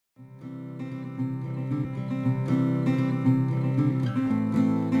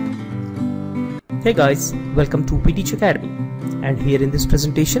Hey guys, welcome to PTeach Academy, and here in this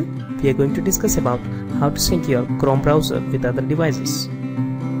presentation we are going to discuss about how to sync your Chrome browser with other devices.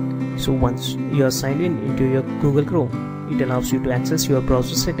 So once you are signed in into your Google Chrome, it allows you to access your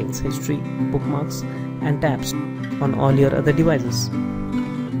browser settings, history, bookmarks and tabs on all your other devices.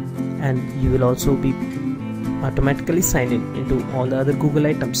 And you will also be automatically signed in into all the other Google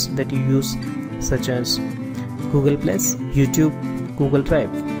items that you use, such as Google+, YouTube, Google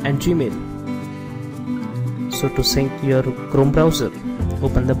Drive and Gmail. So to sync your Chrome browser,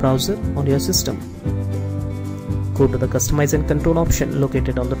 open the browser on your system. Go to the Customize and Control option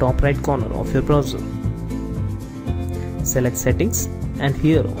located on the top right corner of your browser. Select Settings, and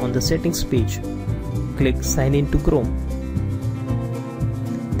here on the Settings page, click Sign in to Chrome.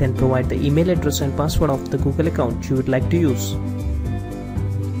 Then provide the email address and password of the Google account you would like to use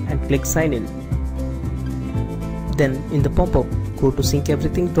and click Sign in. Then in the pop-up, go to Sync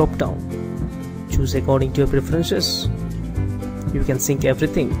Everything drop down. Choose according to your preferences. You can sync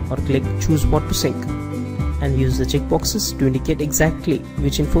everything or click Choose What to Sync and use the checkboxes to indicate exactly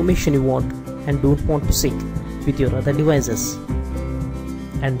which information you want and don't want to sync with your other devices.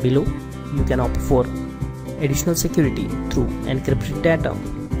 And below, you can opt for additional security through encrypted data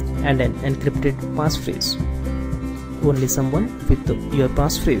and an encrypted passphrase. Only someone with your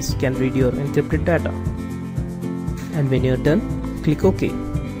passphrase can read your encrypted data. And when you're done, click OK,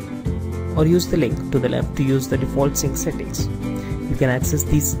 or use the link to the left to use the default sync settings. You can access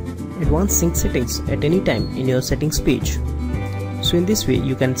these advanced sync settings at any time in your settings page. So in this way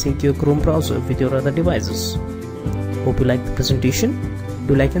you can sync your Chrome browser with your other devices. Hope you like the presentation.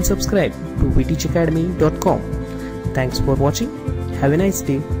 Do like and subscribe to pteachacademy.com. Thanks for watching. Have a nice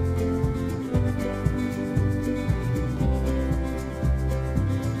day.